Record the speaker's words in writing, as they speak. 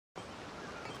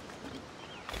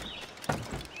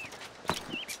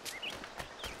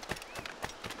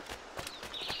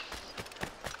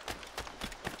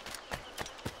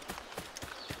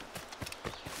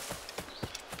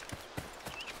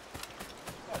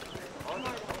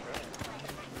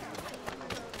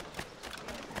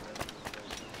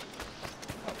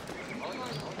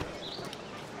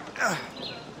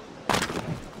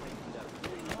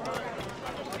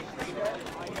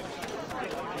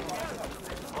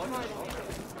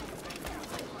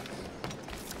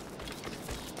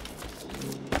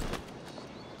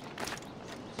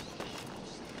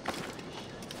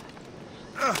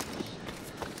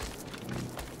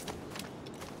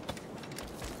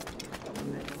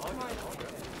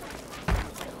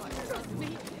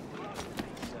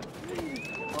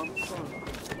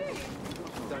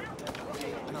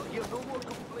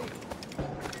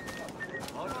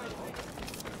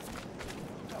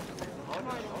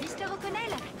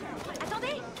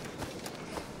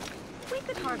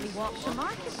Hardly walk to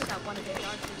market without one of their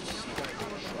yards.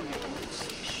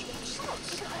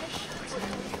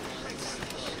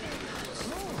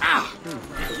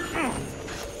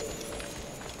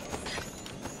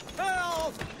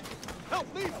 Help! Help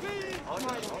me, please!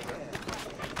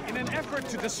 In an effort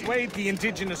to dissuade the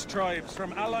indigenous tribes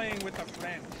from allying with the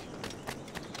French.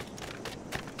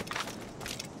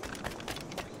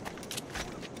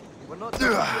 We're not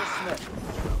doing this, Smith.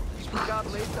 Speak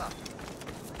out later.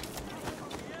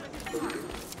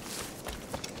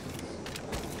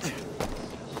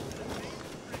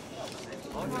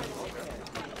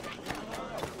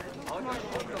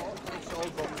 It's all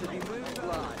got to be moved,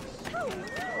 lads.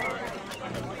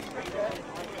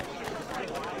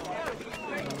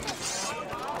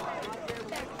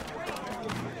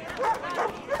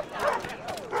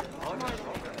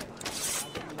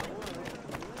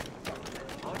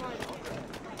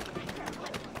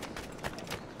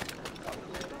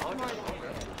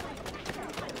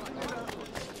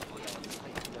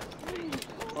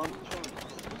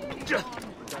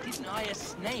 Didn't I a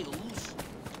snails?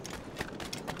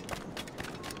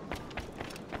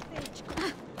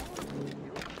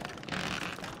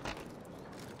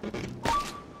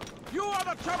 You are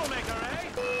the troublemaker, eh?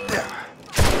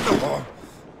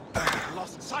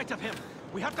 Lost sight of him.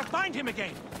 We have to find him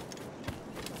again.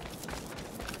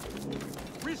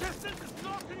 Resistance is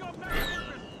not in your best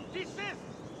interest. Desist.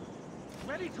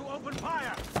 Ready to open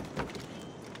fire.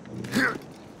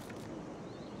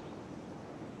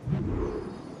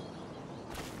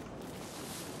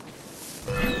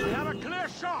 We have a clear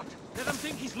shot. Let him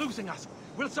think he's losing us.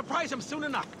 We'll surprise him soon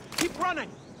enough. Keep running.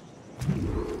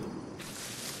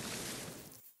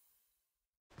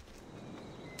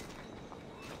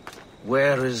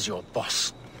 Where is your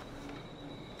boss?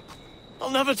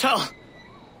 I'll never tell.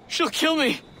 She'll kill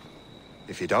me.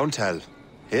 If you don't tell,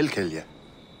 he'll kill you.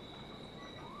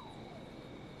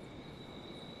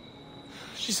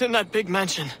 She's in that big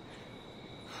mansion.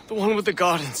 The one with the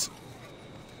gardens.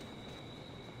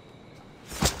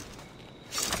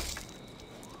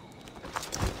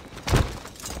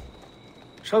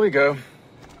 Shall we go?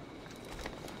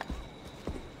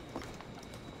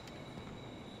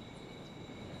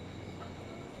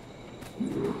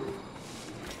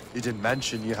 You didn't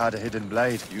mention you had a hidden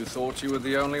blade. You thought you were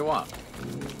the only one?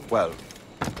 Well,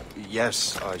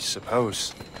 yes, I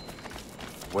suppose.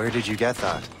 Where did you get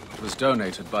that? It was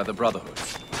donated by the Brotherhood.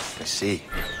 I see.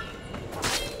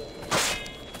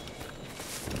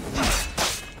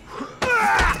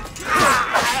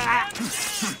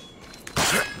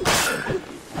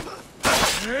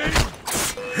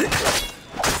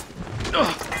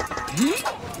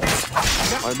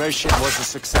 My mission was a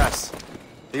success.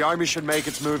 The army should make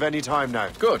its move any time now.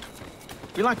 Good.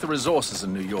 We lack the resources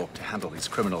in New York to handle these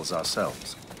criminals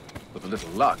ourselves. With a little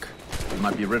luck, we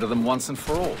might be rid of them once and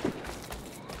for all.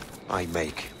 I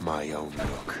make my own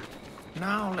luck.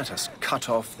 Now let us cut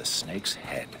off the snake's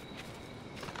head.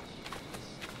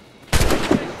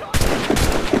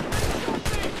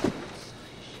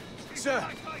 Sir,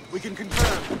 we can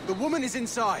confirm. The woman is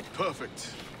inside.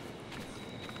 Perfect.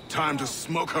 Time to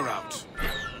smoke her out.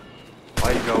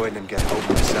 I'll go in and get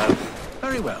home myself.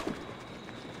 Very well.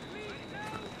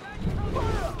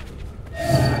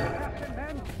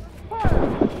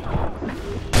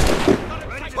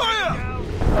 Fire!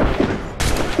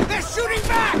 They're shooting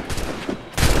back!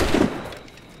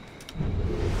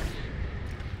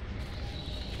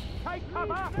 Take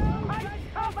cover!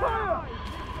 Take cover!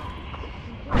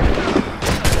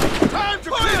 Time to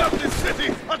clean up this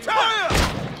city! Attack!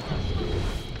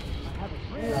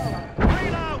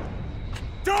 Reload!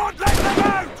 Don't let them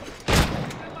out!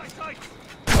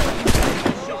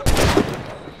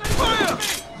 Fire!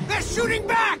 They're shooting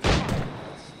back!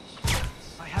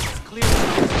 I have as clear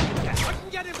as I can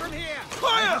get him from here!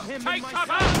 Fire! Take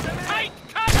cover! Take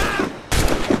cover!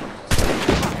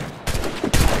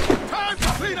 Time to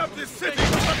clean up this city!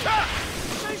 Attack!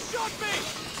 They shot me!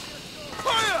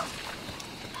 Fire!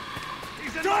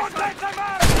 Don't let them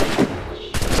out!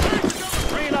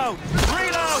 Reload!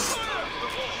 Reload!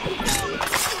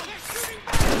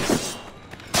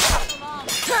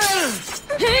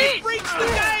 Breach the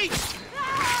gate!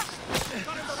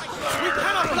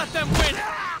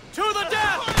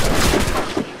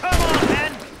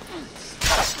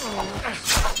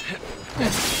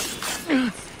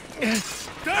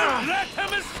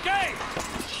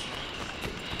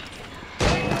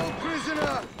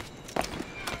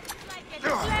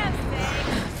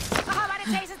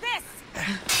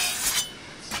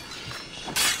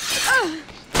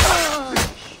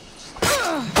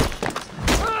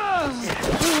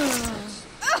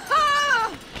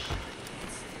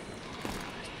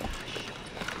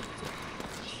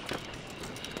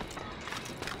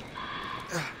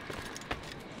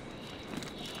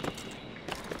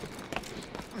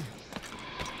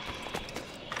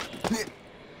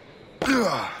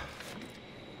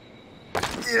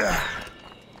 We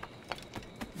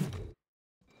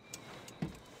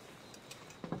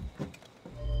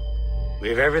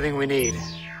have everything we need.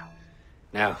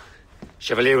 Now,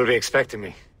 Chevalier will be expecting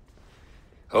me.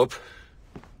 Hope?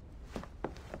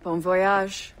 Bon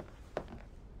voyage.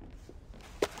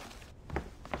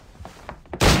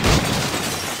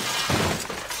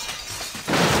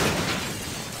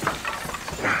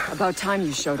 About time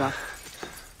you showed up.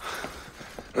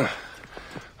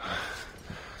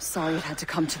 Sorry it had to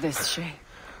come to this, Shay.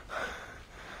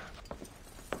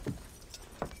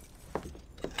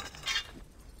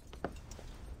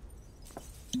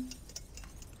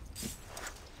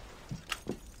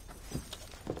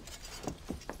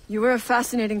 You were a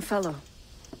fascinating fellow.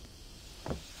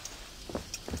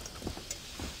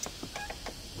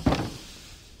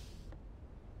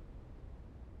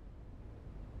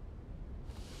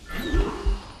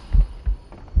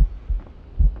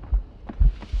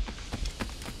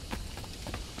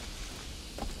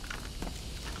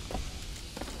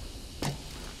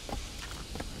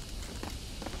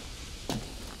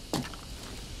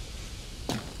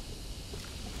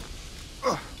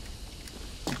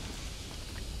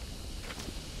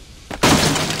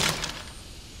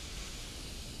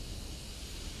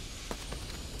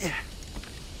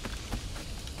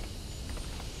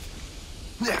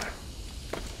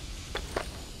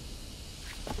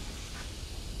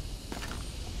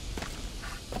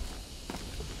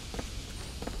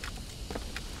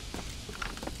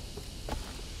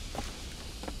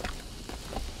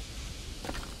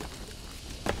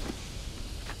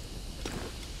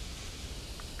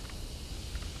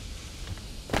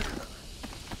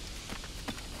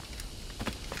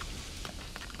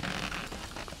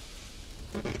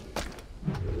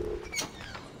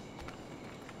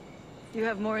 You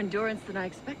have more endurance than I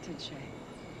expected, Shay.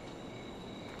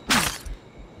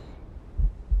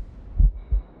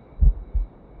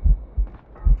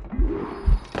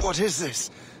 What is this?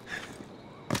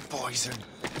 Poison.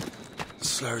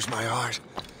 Slurs my heart.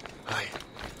 I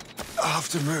have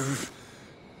to move.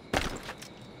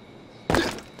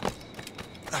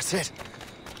 That's it.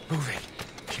 Moving.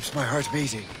 Keeps my heart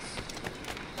beating.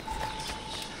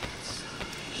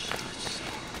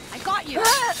 I got you!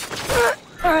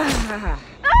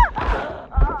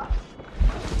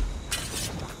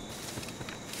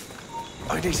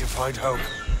 I need to find Hope.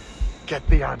 Get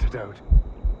the antidote.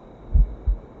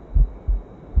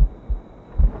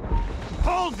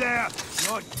 Hold there!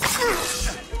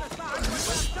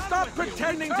 Stop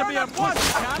pretending to be a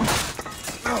pussycat!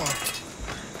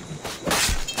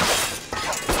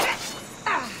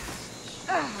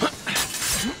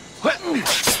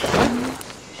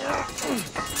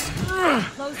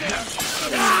 Close it.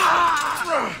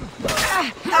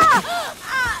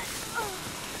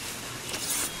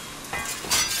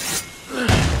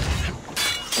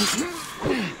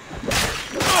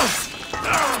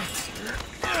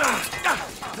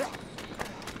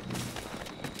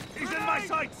 He's in my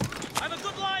sights! I've a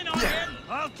good line on him!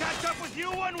 I'll catch up with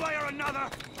you one way or another!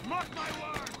 Mark my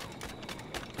word!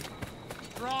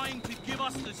 Trying to give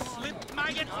us the slip,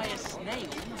 maggot? Higher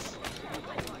snails?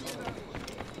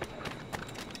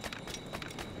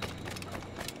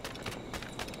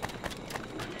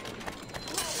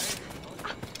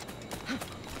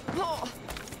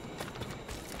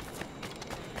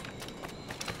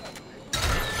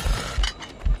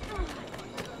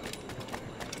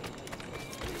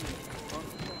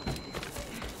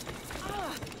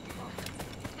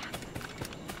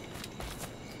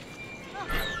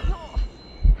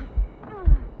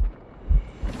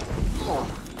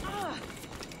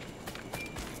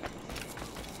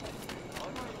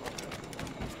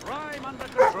 Crime under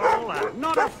control and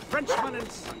not a Frenchman in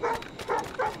sight.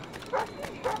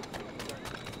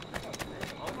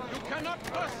 You cannot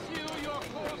pursue your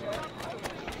cause.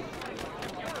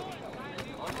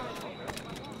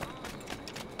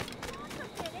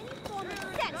 Any form of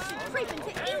sense should creep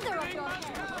into either of your heads.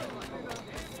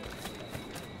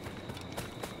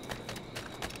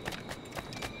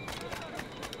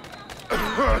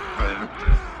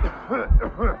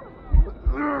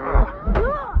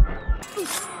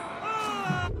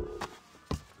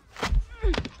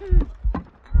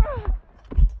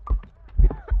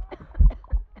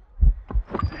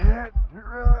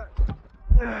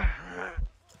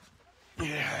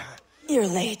 You're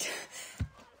late.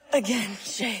 Again,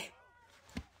 Shay.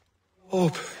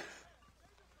 Hope.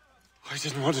 I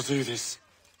didn't want to do this.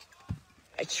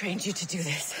 I trained you to do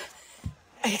this.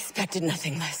 I expected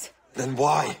nothing less. Then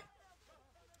why?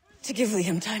 To give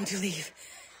Liam time to leave.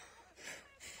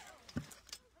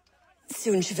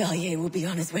 Soon Chevalier will be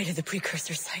on his way to the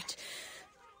precursor site.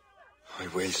 I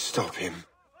will stop him.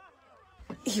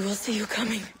 He will see you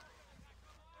coming.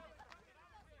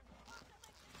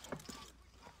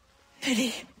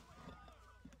 Eddie,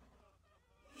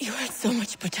 you had so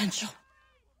much potential.